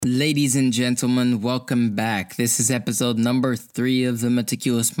Ladies and gentlemen, welcome back. This is episode number 3 of the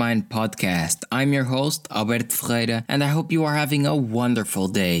Meticulous Mind podcast. I'm your host, Albert Ferreira, and I hope you are having a wonderful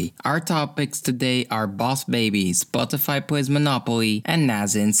day. Our topics today are Boss Baby, Spotify plays Monopoly, and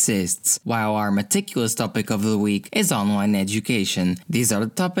NASA insists, while our meticulous topic of the week is online education. These are the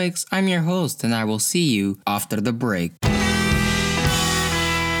topics. I'm your host, and I will see you after the break.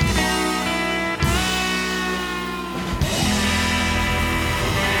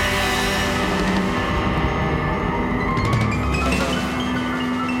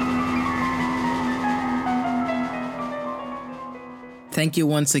 Thank you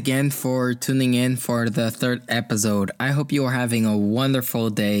once again for tuning in for the 3rd episode. I hope you are having a wonderful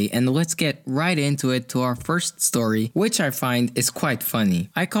day, and let's get right into it to our first story, which I find is quite funny.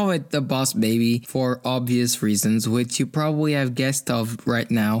 I call it the Boss Baby for obvious reasons, which you probably have guessed of right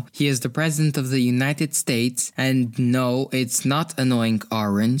now. He is the President of the United States, and no, it's not Annoying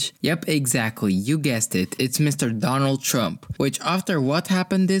Orange. Yep, exactly, you guessed it. It's Mr. Donald Trump, which after what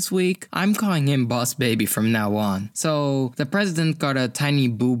happened this week, I'm calling him Boss Baby from now on. So, the President got a tiny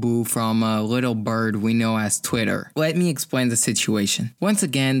boo-boo from a little bird we know as Twitter. Let me explain the situation. Once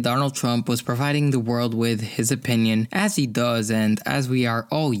again, Donald Trump was providing the world with his opinion, as he does and as we are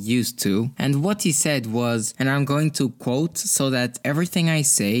all used to. And what he said was, and I'm going to quote so that everything I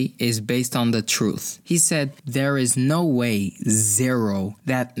say is based on the truth. He said, "There is no way, zero,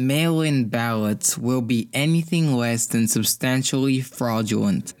 that mail-in ballots will be anything less than substantially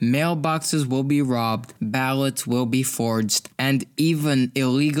fraudulent. Mailboxes will be robbed, ballots will be forged, and even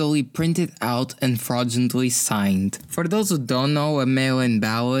illegally printed out and fraudulently signed." For those who don't know, a mail-in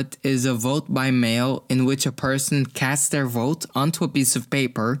ballot is a vote by mail in which a person casts their vote onto a piece of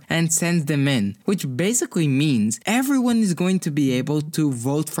paper and sends them in, which basically means everyone is going to be able to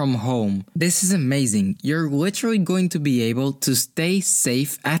vote from home. This is amazing. You're literally going to be able to stay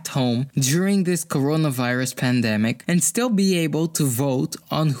safe at home during this coronavirus pandemic and still be able to vote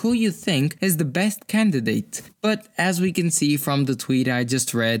on who you think is the best candidate. But as we can see from the tweet I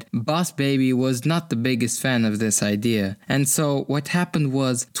just read, Boss Baby was not the biggest fan of this idea. And so what happened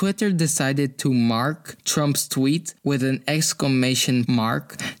was Twitter decided to mark Trump's tweet with an exclamation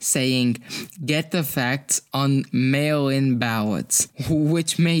mark saying, "Get the facts on mail-in ballots,"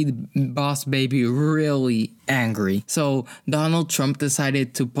 which made Boss Baby really angry. So Donald Trump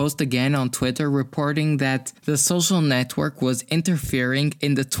decided to post again on Twitter reporting that the social network was interfering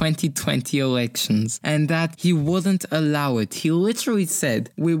in the 2020 elections and that he wouldn't allow it. He literally said,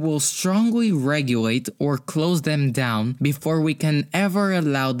 "We will strongly regulate or close them down before we can ever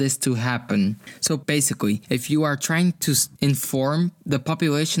allow this to happen." So basically, if you are trying to inform the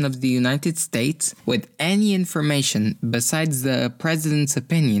population of the United States with any information besides the president's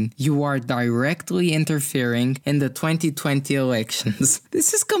opinion, you are directly interfering in the 2020 elections.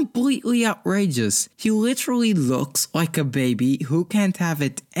 This is completely outrageous. He literally looks like a baby who can't have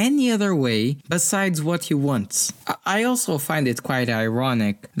it any other way besides what he wants. I also find it quite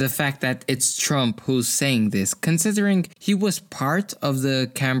ironic, the fact that it's Trump who's saying this, considering he was part of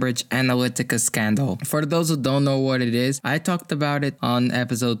the Cambridge Analytica scandal. For those who don't know what it is, I talked about it on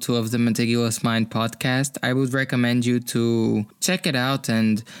episode 2 of the Meticulous Mind podcast. I would recommend you to check it out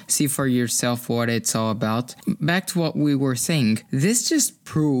and see for yourself what it's all about. Back to what we were saying, this just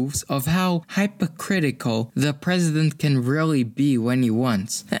proves of how hypocritical the president can really be when he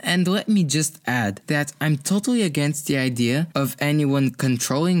wants. And let me just add that I'm totally against the idea of anyone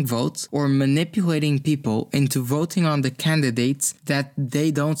controlling votes or manipulating people into voting on the candidates that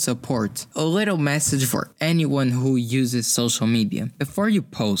they don't support. A little message for anyone who uses social media. Before you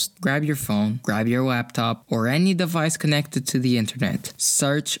post, grab your phone, grab your laptop, or any device connected to the internet.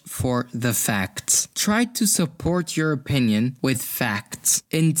 Search for the facts. Try to support your opinion with facts.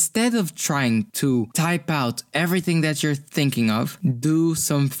 Instead of trying to type out everything that you're thinking of, do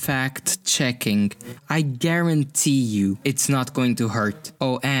some fact checking. I guarantee you it's not going to hurt.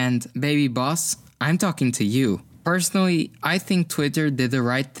 Oh, and baby boss, I'm talking to you. Personally, I think Twitter did the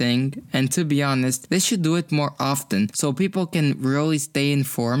right thing, and to be honest, they should do it more often so people can really stay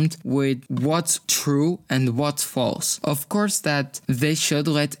informed with what's true and what's false. Of course that they should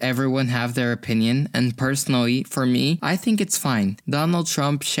let everyone have their opinion, and personally, for me, I think it's fine. Donald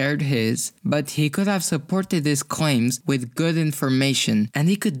Trump shared his, but he could have supported his claims with good information, and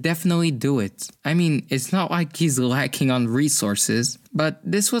he could definitely do it. I mean, it's not like he's lacking on resources. But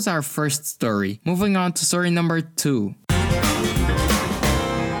this was our first story. Moving on to story number 2.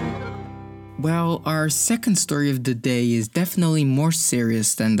 Well, our second story of the day is definitely more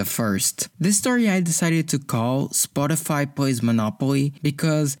serious than the first. This story I decided to call Spotify Plays Monopoly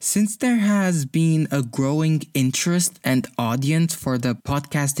because since there has been a growing interest and audience for the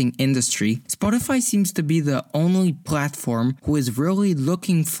podcasting industry, Spotify seems to be the only platform who is really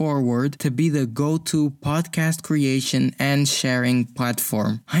looking forward to be the go-to podcast creation and sharing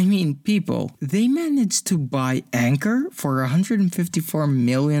platform. I mean, people, they managed to buy Anchor for $154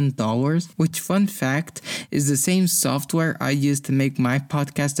 million, which, fun fact, is the same software I use to make my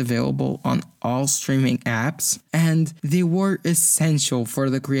podcast available on all streaming apps, and they were essential for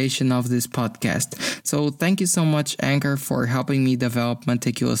the creation of this podcast. So thank you so much, Anchor, for helping me develop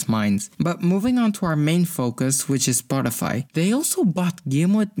Meticulous Minds. But moving on to our main focus, which is Spotify, they also bought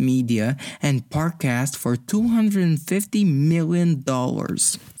Gimlet Media and Parcast for $250 million.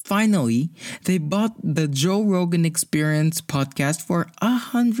 Finally, they bought the Joe Rogan Experience podcast for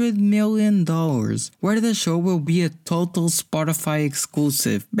 $100 million, where the show will be a total Spotify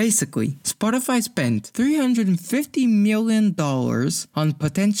exclusive. Basically, Spotify spent $350 million on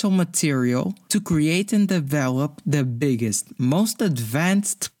potential material to create and develop the biggest, most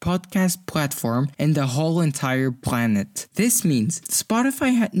advanced podcast platform in the whole entire planet. This means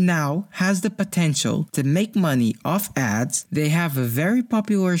Spotify now has the potential to make money off ads. They have a very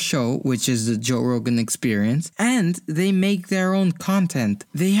popular show, which is the Joe Rogan Experience, and they make their own content.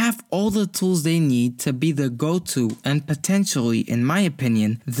 They have all the tools they need to be the go-to and potentially, in my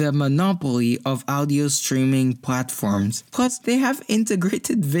opinion, the monopoly of audio streaming platforms. Plus, they have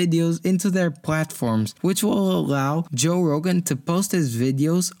integrated videos into their platforms, which will allow Joe Rogan to post his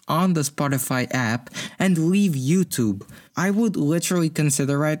videos on the Spotify app and leave YouTube. I would literally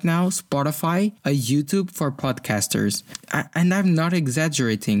consider right now Spotify a YouTube for podcasters. And I'm not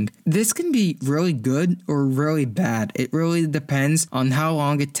exaggerating. This can be really good or really bad. It really depends on how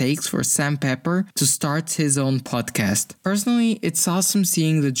long it takes for Sam Pepper to start his own podcast. Personally, it's awesome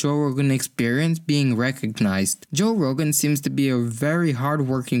seeing the Joe Rogan Experience being recognized. Joe Rogan seems to be a very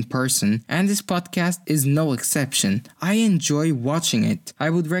hardworking person, and this podcast is no exception. I enjoy watching it. I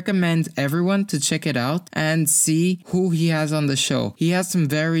would recommend everyone to check it out and see who he has on the show. He has some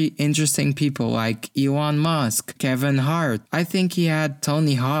very interesting people like Elon Musk, Kevin Hart. I think he had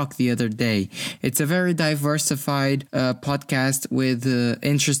Tony Hawk the other day. It's a very diversified podcast with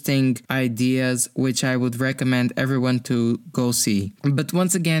interesting ideas, which I would recommend everyone to go see. But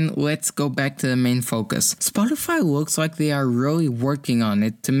once again, let's go back to the main focus. Spotify looks like they are really working on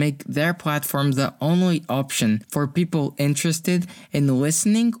it to make their platform the only option for people interested in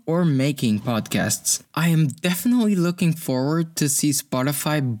listening or making podcasts. I am definitely looking forward to see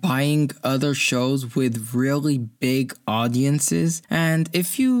Spotify buying other shows with really big audiences. And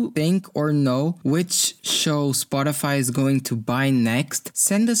if you think or know which show Spotify is going to buy next,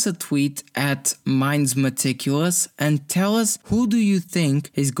 send us a tweet at Minds Meticulous and tell us who do you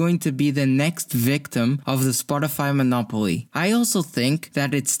think is going to be the next victim of the Spotify monopoly. I also think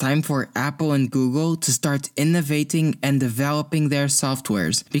that it's time for Apple and Google to start innovating and developing their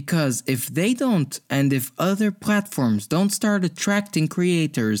softwares, because if they don't, and if other platforms don't start attracting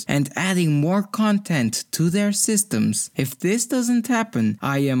creators and adding more content to their systems, if this doesn't happen,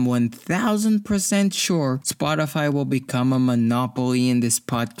 I am 1000% sure Spotify will become a monopoly in this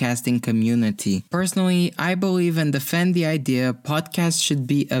podcasting community. Personally, I believe and defend the idea podcasts should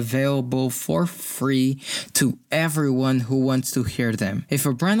be available for free to everyone who wants to hear them. If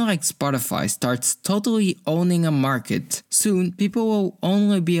a brand like Spotify starts totally owning a market, soon people will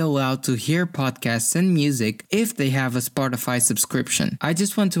only be allowed to hear podcasts and music if they have a Spotify subscription. I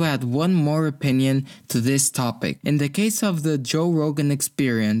just want to add one more opinion to this topic. In the case of the Joe Rogan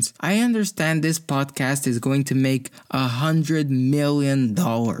Experience, I understand this podcast is going to make $100 million.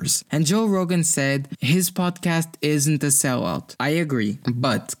 And Joe Rogan said his podcast isn't a sellout. I agree.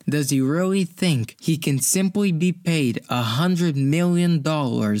 But does he really think he can simply be paid $100 million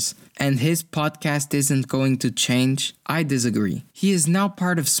and his podcast isn't going to change? I disagree. He is now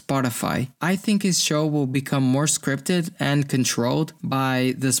part of Spotify. I think his show will become more scripted and controlled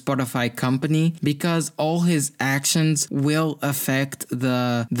by the Spotify company because all his actions will affect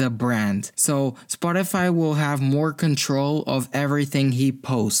the brand. So Spotify will have more control of everything he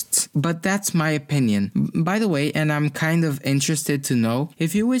posts. But that's my opinion. By the way, and I'm kind of interested to know,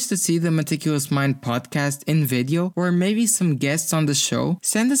 if you wish to see the Meticulous Mind podcast in video or maybe some guests on the show,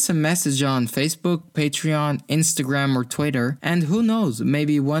 send us a message on Facebook, Patreon, Instagram, or Twitter, and who knows,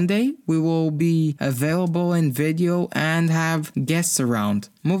 maybe one day we will be available in video and have guests around.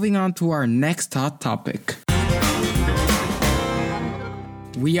 Moving on to our next hot topic.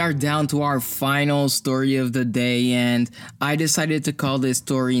 We are down to our final story of the day, and I decided to call this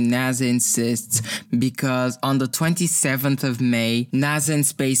story NASA Insists because on the 27th of May, NASA and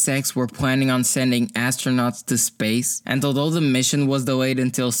SpaceX were planning on sending astronauts to space, and although the mission was delayed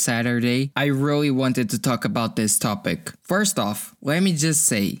until Saturday, I really wanted to talk about this topic. First off, let me just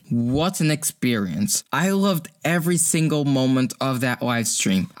say, what an experience. I loved every single moment of that live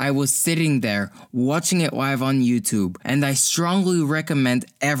stream. I was sitting there, watching it live on YouTube, and I strongly recommend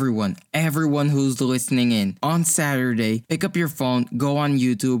everyone who's listening in, on Saturday, pick up your phone, go on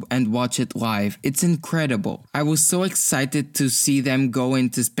YouTube, and watch it live. It's incredible. I was so excited to see them go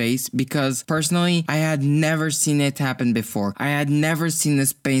into space because, personally, I had never seen it happen before. I had never seen a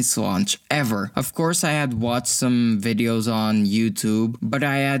space launch, ever. Of course, I had watched some videos on YouTube, but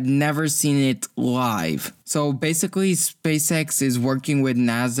I had never seen it live. So basically, SpaceX is working with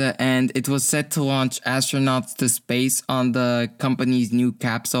NASA, and it was set to launch astronauts to space on the company's new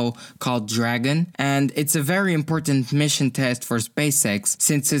capsule called Dragon. And it's a very important mission test for SpaceX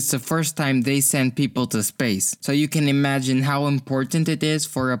since it's the first time they send people to space. So you can imagine how important it is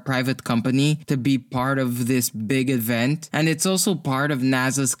for a private company to be part of this big event. And it's also part of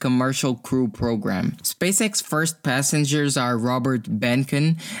NASA's Commercial Crew program. SpaceX first passengers are Robert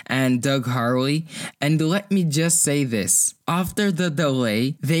Behnken and Doug Hurley. And let me just say this. After the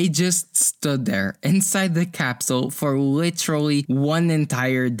delay, they just stood there inside the capsule for literally one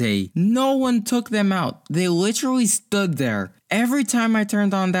entire day. No one took them out. They literally stood there. Every time I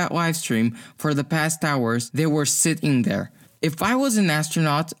turned on that live stream for the past hours, they were sitting there. If I was an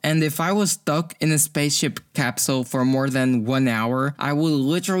astronaut and if I was stuck in a spaceship capsule for more than 1 hour, I would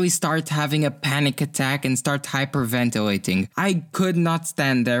literally start having a panic attack and start hyperventilating. I could not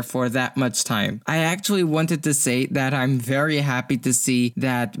stand there for that much time. I actually wanted to say that I'm very happy to see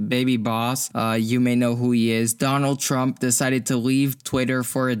that baby boss, you may know who he is, Donald Trump, decided to leave Twitter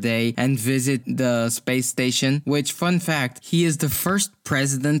for a day and visit the space station, which, fun fact, he is the first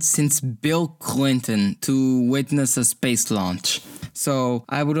president since Bill Clinton to witness a space launch. So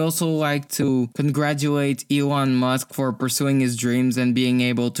I would also like to congratulate Elon Musk for pursuing his dreams and being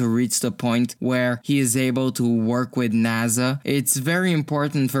able to reach the point where he is able to work with NASA. It's very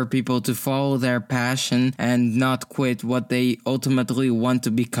important for people to follow their passion and not quit what they ultimately want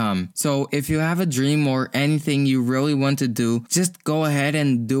to become. So if you have a dream or anything you really want to do, just go ahead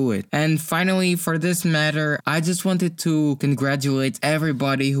and do it. And finally, for this matter, I just wanted to congratulate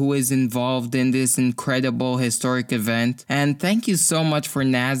everybody who is involved in this incredible historic event. And thank you so much for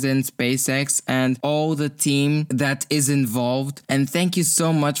NASA and SpaceX and all the team that is involved. And thank you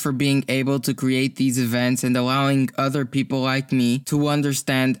so much for being able to create these events and allowing other people like me to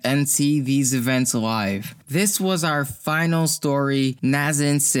understand and see these events live. This was our final story, NASA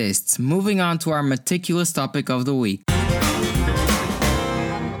Insists. Moving on to our meticulous topic of the week.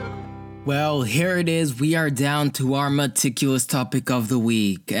 Well, here it is. We are down to our meticulous topic of the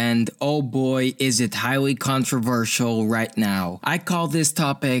week, and oh boy, is it highly controversial right now. I call this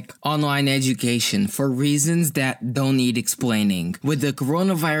topic online education for reasons that don't need explaining. With the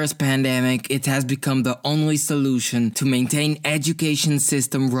coronavirus pandemic, it has become the only solution to maintain education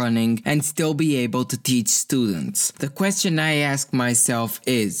system running and still be able to teach students. The question I ask myself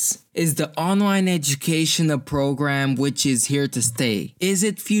is the online education a program which is here to stay? Is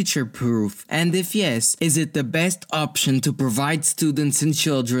it future-proof? And if yes, is it the best option to provide students and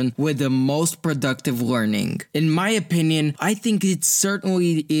children with the most productive learning? In my opinion, I think it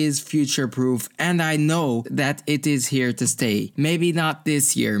certainly is future-proof, and I know that it is here to stay. Maybe not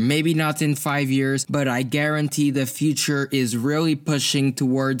this year, maybe not in 5 years, but I guarantee the future is really pushing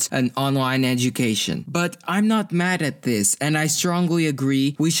towards an online education. But I'm not mad at this, and I strongly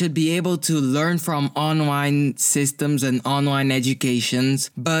agree we should be able to learn from online systems and online educations,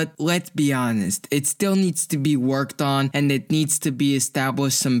 but let's be honest, it still needs to be worked on and it needs to be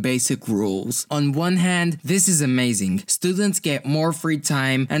established some basic rules. On one hand, this is amazing. Students get more free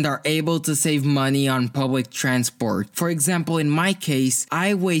time and are able to save money on public transport. For example, in my case,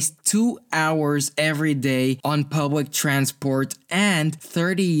 I waste 2 hours every day on public transport and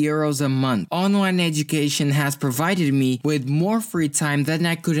 30 euros a month. Online education has provided me with more free time than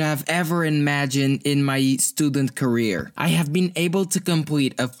I could have ever imagined in my student career. I have been able to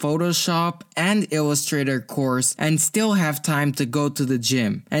complete a Photoshop and Illustrator course and still have time to go to the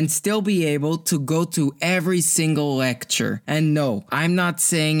gym and still be able to go to every single lecture. And no, I'm not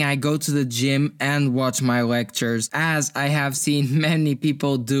saying I go to the gym and watch my lectures, as I have seen many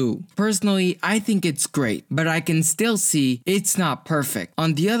people do. Personally, I think it's great, but I can still see it's not perfect.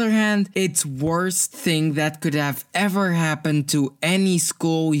 On the other hand, it's worst thing that could have ever happened to any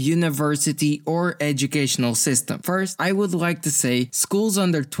school, university or educational system. First, I would like to say schools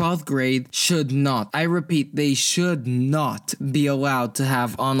under 12th grade should not, I repeat, they should not be allowed to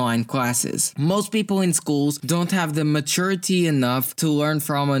have online classes. Most people in schools don't have the maturity enough to learn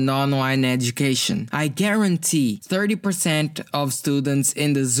from an online education. I guarantee 30% of students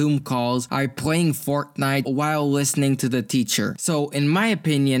in the Zoom calls are playing Fortnite while listening to the teacher. So in my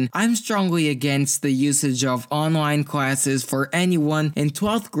opinion, I'm strongly against the usage of online classes for anyone in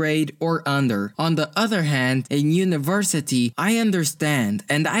 12th grade or under. On the other hand, in university, I understand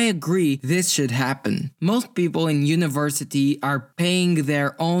and I agree this should happen. Most people in university are paying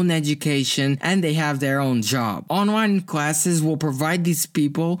their own education and they have their own job. Online classes will provide these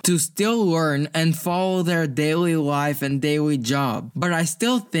people to still learn and follow their daily life and daily job. But I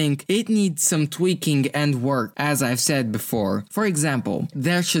still think it needs some tweaking and work, as I've said before. For example,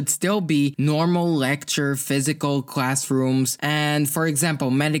 there should still be normal lecture, physical classrooms, and for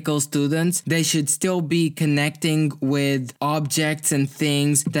example, medical students, they should still be connecting with objects and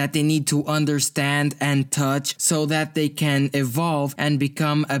things that they need to understand and touch so that they can evolve and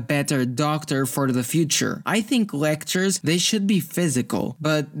become a better doctor for the future. I think lectures, they should be physical,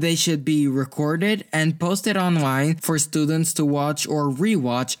 but they should be recorded and posted online for students to watch or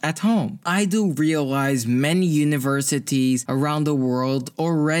rewatch at home. I do realize many universities around the world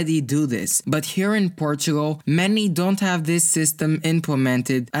already do this, but here in Portugal, many don't have this system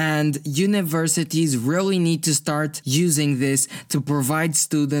implemented, and universities really need to start using this to provide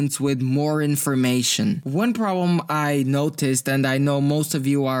students with more information. One problem I noticed, and I know most of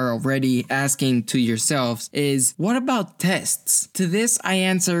you are already asking to yourselves, is what about tests? To this, I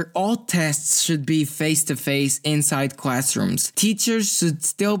answer all tests should be face-to-face inside classrooms. Teachers should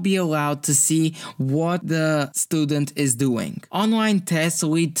still be allowed to see what the student is doing. Online tests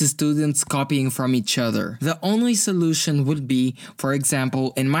lead to students copying from each other. The only solution would be, for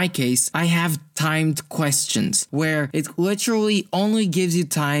example, in my case, I have timed questions where it literally only gives you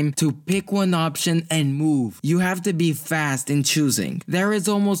time to pick one option and move. You have to be fast in choosing. There is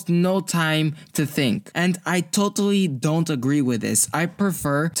almost no time to think. And I totally don't agree with this. I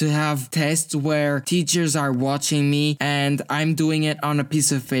prefer to have tests where teachers are watching me and I'm doing it on a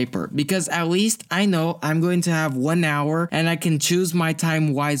piece of paper, because at least I know I'm going to have 1 hour and I can choose my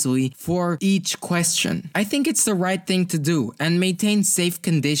time wisely for each question. I think it's the right thing to do and maintain safe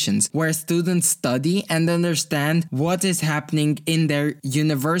conditions where students study and understand what is happening in their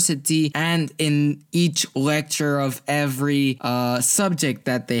university and in each lecture of every subject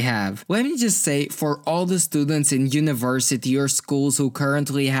that they have. Let me just say, for all the students in university or schools who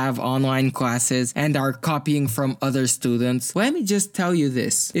currently have online classes and are copying from other students, let me just tell you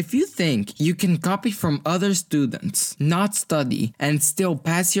this. If you think you can copy from other students, not study, and still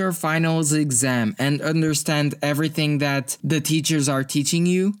pass your finals exam and understand everything that the teachers are teaching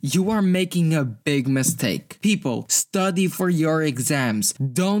you, you are making a big mistake. People, study for your exams.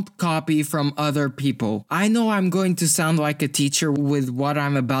 Don't copy from other people. I know I'm going to sound like a teacher with what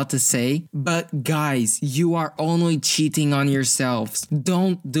I'm about to say, but guys, you are only cheating on yourselves.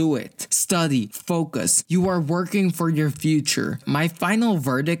 Don't do it. Study, focus. You are working for your future. My final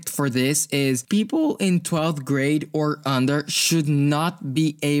verdict for this is people in 12th grade or under should not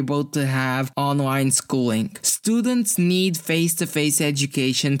be able to have online schooling. Students need face-to-face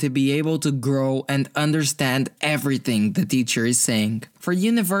education to be able to grow and understand everything the teacher is saying. For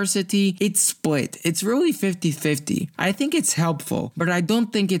university, it's split. It's really 50-50. I think it's helpful, but I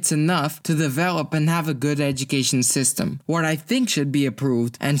don't think it's enough to develop and have a good education system. What I think should be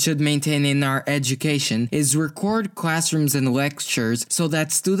approved and should maintain in our education is record classrooms and lectures so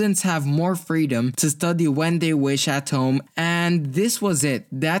that students have more freedom to study when they wish at home. And this was it.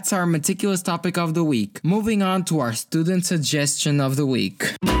 That's our meticulous topic of the week. Moving on to our student suggestion of the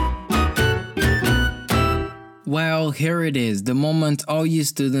week. Well, here it is, the moment all you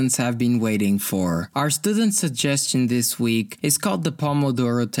students have been waiting for. Our student suggestion this week is called the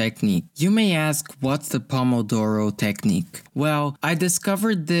Pomodoro Technique. You may ask, what's the Pomodoro Technique? Well, I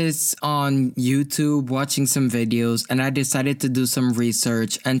discovered this on YouTube watching some videos, and I decided to do some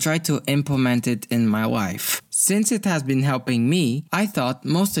research and try to implement it in my life. Since it has been helping me, I thought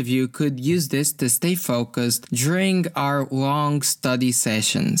most of you could use this to stay focused during our long study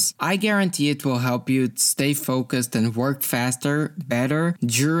sessions. I guarantee it will help you stay focused and work faster, better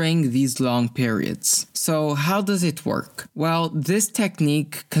during these long periods. So how does it work? Well, this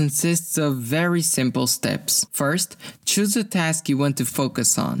technique consists of very simple steps. First, choose a task you want to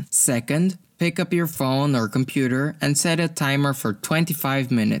focus on. Second, pick up your phone or computer and set a timer for 25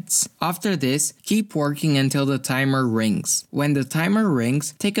 minutes. After this, keep working until the timer rings. When the timer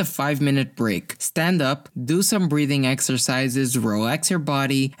rings, take a 5-minute break. Stand up, do some breathing exercises, relax your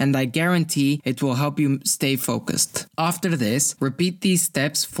body, and I guarantee it will help you stay focused. After this, repeat these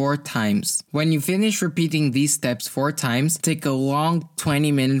steps 4 times. When you finish repeating these steps 4 times, take a long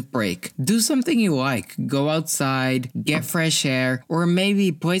 20-minute break. Do something you like. Go outside, get fresh air, or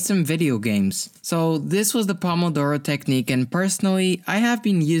maybe play some video games. So this was the Pomodoro technique, and personally, I have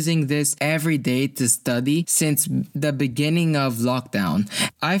been using this every day to study since the beginning of lockdown.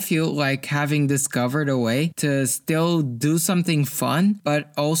 I feel like having discovered a way to still do something fun,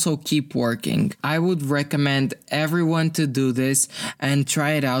 but also keep working. I would recommend everyone to do this and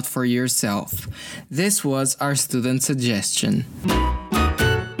try it out for yourself. This was our student suggestion.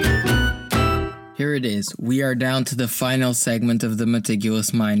 Here it is. We are down to the final segment of the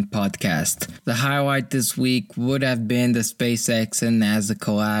Meticulous Mind podcast. The highlight this week would have been the SpaceX and NASA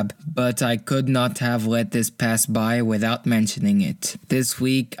collab, but I could not have let this pass by without mentioning it. This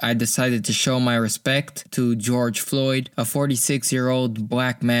week, I decided to show my respect to George Floyd, a 46-year-old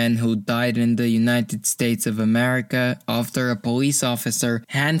black man who died in the United States of America after a police officer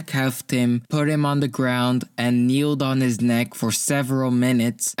handcuffed him, put him on the ground, and kneeled on his neck for several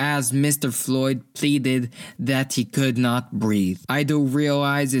minutes as Mr. Floyd pleaded that he could not breathe. I do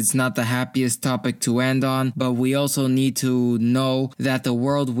realize it's not the happiest topic to end on, but we also need to know that the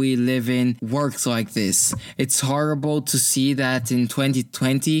world we live in works like this. It's horrible to see that in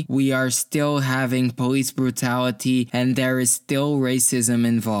 2020 we are still having police brutality and there is still racism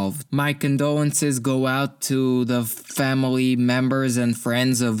involved. My condolences go out to the family members and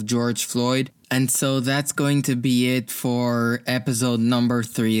friends of George Floyd. And so that's going to be it for episode number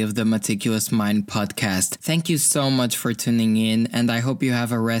 3 of the Meticulous Mind podcast. Thank you so much for tuning in, and I hope you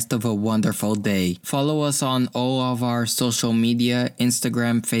have a rest of a wonderful day. Follow us on all of our social media,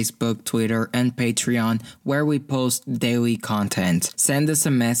 Instagram, Facebook, Twitter, and Patreon, where we post daily content. Send us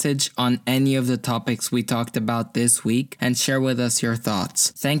a message on any of the topics we talked about this week and share with us your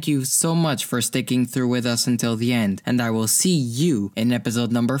thoughts. Thank you so much for sticking through with us until the end, and I will see you in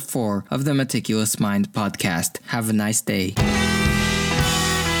episode number 4 of the Meticulous Mind podcast. Have a nice day.